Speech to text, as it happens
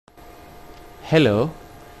Hello,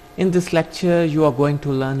 in this lecture you are going to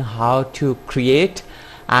learn how to create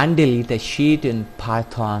and delete a sheet in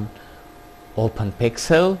Python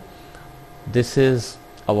openpyxl. This is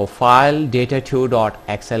our file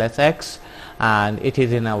data2.xlsx and it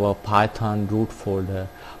is in our Python root folder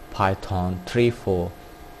python34.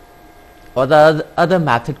 Or the other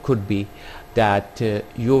method could be that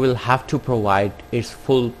you will have to provide its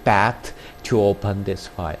full path to open this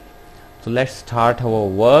file. So let's start our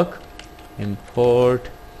work. Import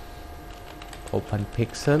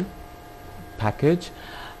openpyxl package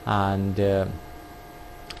and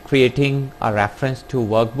creating a reference to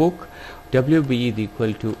workbook. WB is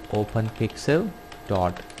equal to openpyxl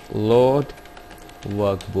dot load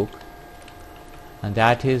workbook, and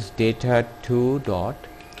that is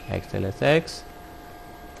data2.xlsx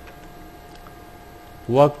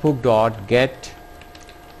workbook dot get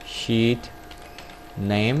sheet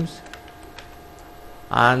names.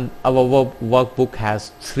 And our workbook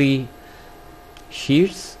has 3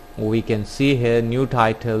 sheets. We can see here new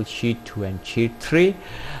title, sheet 2 and sheet 3,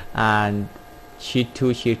 and sheet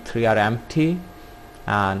 2, sheet 3 are empty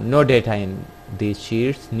and no data in these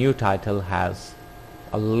sheets. New title has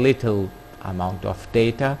a little amount of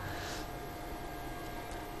data.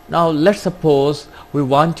 Now let's suppose we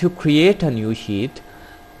want to create a new sheet,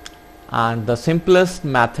 and the simplest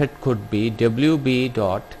method could be wb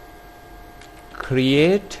dot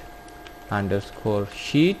create underscore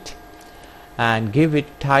sheet and give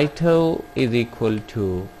it title is equal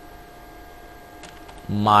to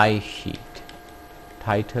my sheet.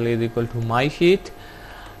 Title is equal to my sheet,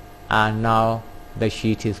 and now the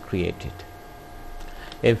sheet is created.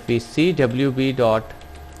 If we see wb dot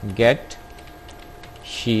get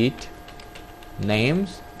sheet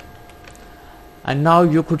names, and now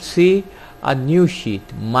you could see a new sheet,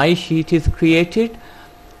 my sheet, is created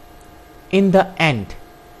in the end.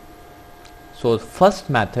 So first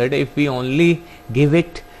method, if we only give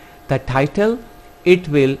it the title, it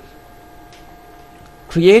will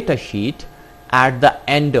create a sheet at the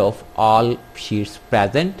end of all sheets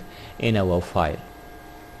present in our file.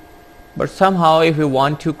 But somehow if we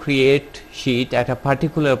want to create sheet at a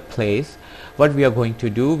particular place, what we are going to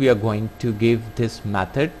do, we are going to give this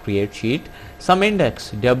method create sheet some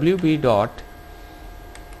index. wb dot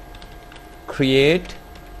create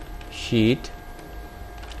sheet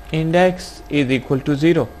index is equal to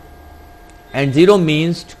 0, and 0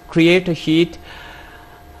 means to create a sheet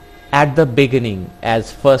at the beginning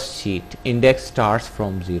as first sheet. Index starts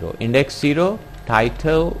from 0. Index 0,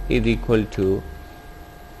 title is equal to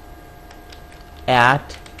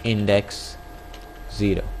at index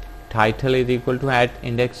 0. Title is equal to at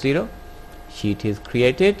index 0. Sheet is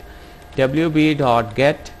created. wb dot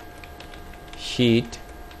get sheet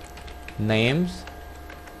names,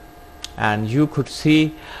 and you could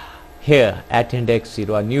see here at index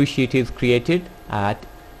 0 a new sheet is created at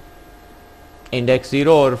index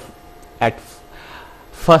 0 or at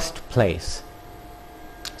first place.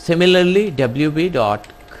 Similarly, wb dot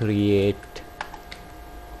create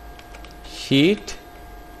sheet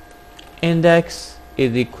index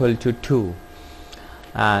is equal to 2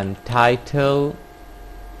 and title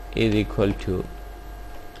is equal to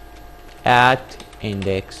at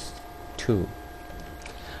index 2.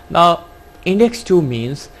 Now index 2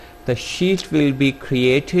 means the sheet will be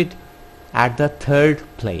created at the third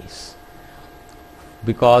place,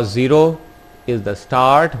 because 0 is the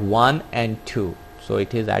start, 1 and 2, so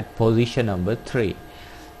it is at position number 3.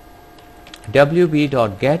 wb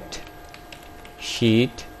dot get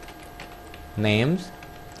sheet names,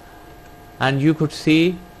 and you could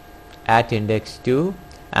see at index 2,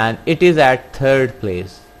 and it is at third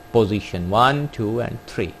place, position 1, 2 and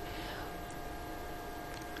 3.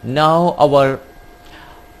 Now our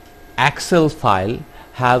Excel file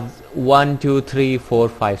has 1, 2, 3, 4,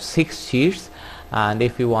 5, 6 sheets, and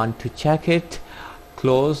if you want to check it,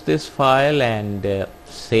 close this file and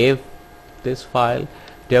save this file.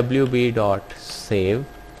 wb dot save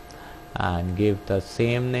and give the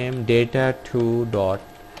same name,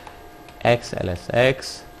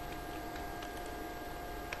 data2.xlsx.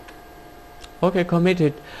 Okay, commit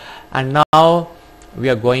it, and now we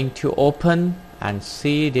are going to open and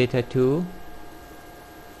see data2,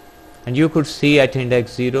 and you could see at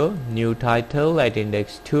index 0 new title, at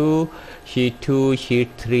index 2 sheet 2, sheet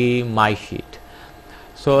 3, my sheet.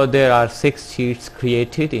 So there are 6 sheets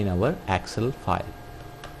created in our Excel file.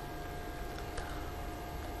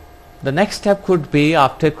 The next step could be,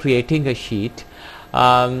 after creating a sheet,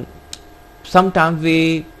 sometimes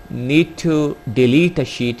we need to delete a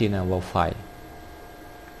sheet in our file.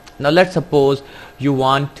 Now let's suppose you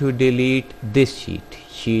want to delete this sheet,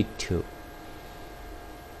 sheet 2.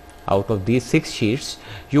 out of these 6 sheets,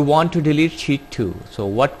 you want to delete sheet 2. So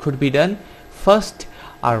what could be done? First,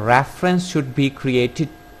 a reference should be created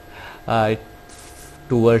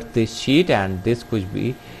towards this sheet, and this could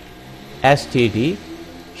be std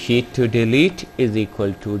sheet to delete is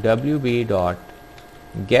equal to wb dot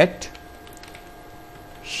get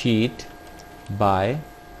sheet by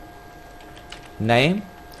name,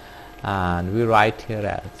 and we write here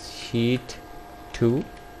as sheet 2,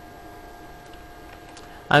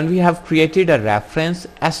 and we have created a reference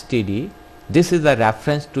std. This is a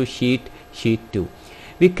reference to sheet 2.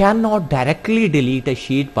 We cannot directly delete a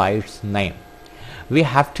sheet by its name. We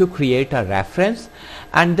have to create a reference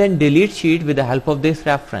and then delete sheet with the help of this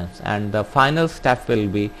reference, and the final step will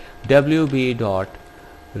be wb dot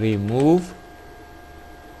remove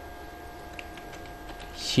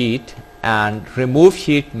sheet, and remove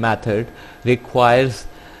sheet method requires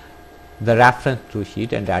the reference to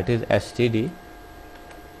sheet, and that is std,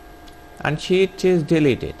 and sheet is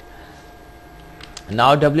deleted.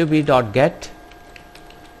 Now wb dot get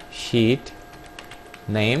sheet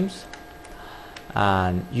names,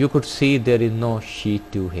 and you could see there is no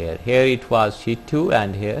sheet 2 here. Here it was sheet 2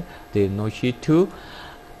 and here there is no sheet 2.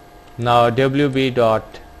 Now wb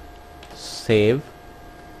dot save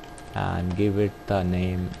and give it the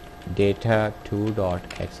name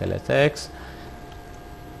data2.xlsx.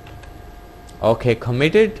 Okay,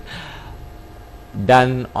 committed,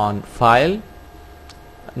 done on file.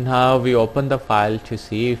 Now we open the file to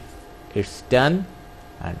see if it's done,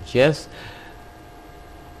 and yes,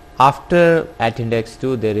 after at index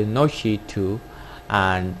 2 there is no sheet 2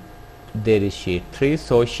 and there is sheet 3,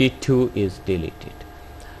 so sheet 2 is deleted.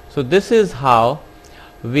 So this is how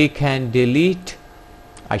we can delete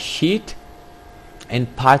a sheet in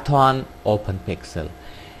Python openpyxl.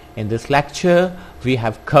 In this lecture we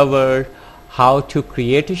have covered how to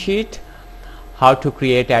create a sheet, how to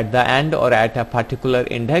create at the end or at a particular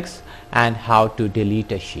index, and how to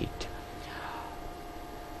delete a sheet.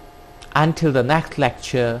 Until the next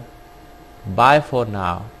lecture, bye for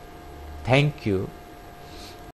now. Thank you.